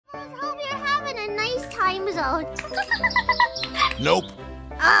time zone. Nope.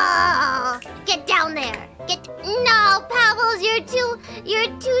 Oh, get down there. No, Pebbles, you're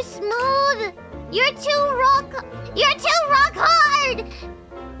too smooth. You're too rock hard.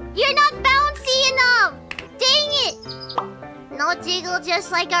 You're not bouncy enough. Dang it. No jiggle,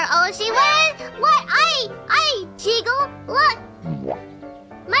 just like our Oshi. What? I jiggle. Look.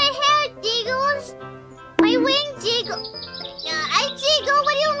 My hair jiggles. My wing jiggle. I jiggle.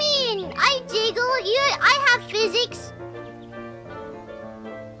 What do you mean? I jiggle. I have physics.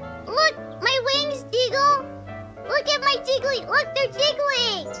 Look, my wings jiggle. Look at my jiggling. Look, they're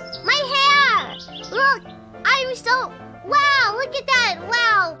jiggling. My hair. Look, I'm so... Wow, look at that.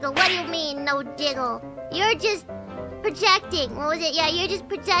 Wow. So what do you mean, no jiggle? You're just projecting. What was it? Yeah, you're just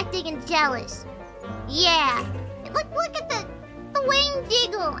projecting and jealous. Yeah. Look at the wing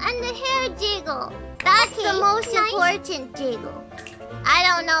jiggle and the hair jiggle. That's the most important jiggle. I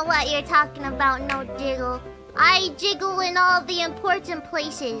don't know what you're talking about, no jiggle. I jiggle in all the important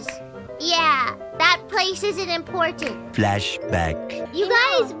places. Yeah, that place isn't important. Flashback. You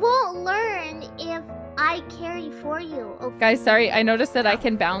guys won't learn if I carry for you. Okay. Guys, sorry, I noticed that I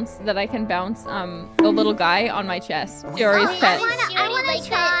can bounce the little guy on my chest. Yuri's pet. I wanna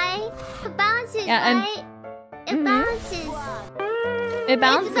try. It bounces, yeah, and right? It bounces. It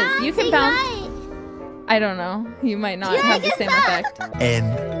bounces. It's You can bounce. right? I don't know. You might not have the same effect.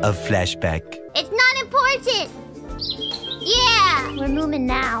 End of flashback. It's not important. Yeah. We're moving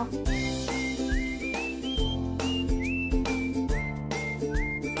now.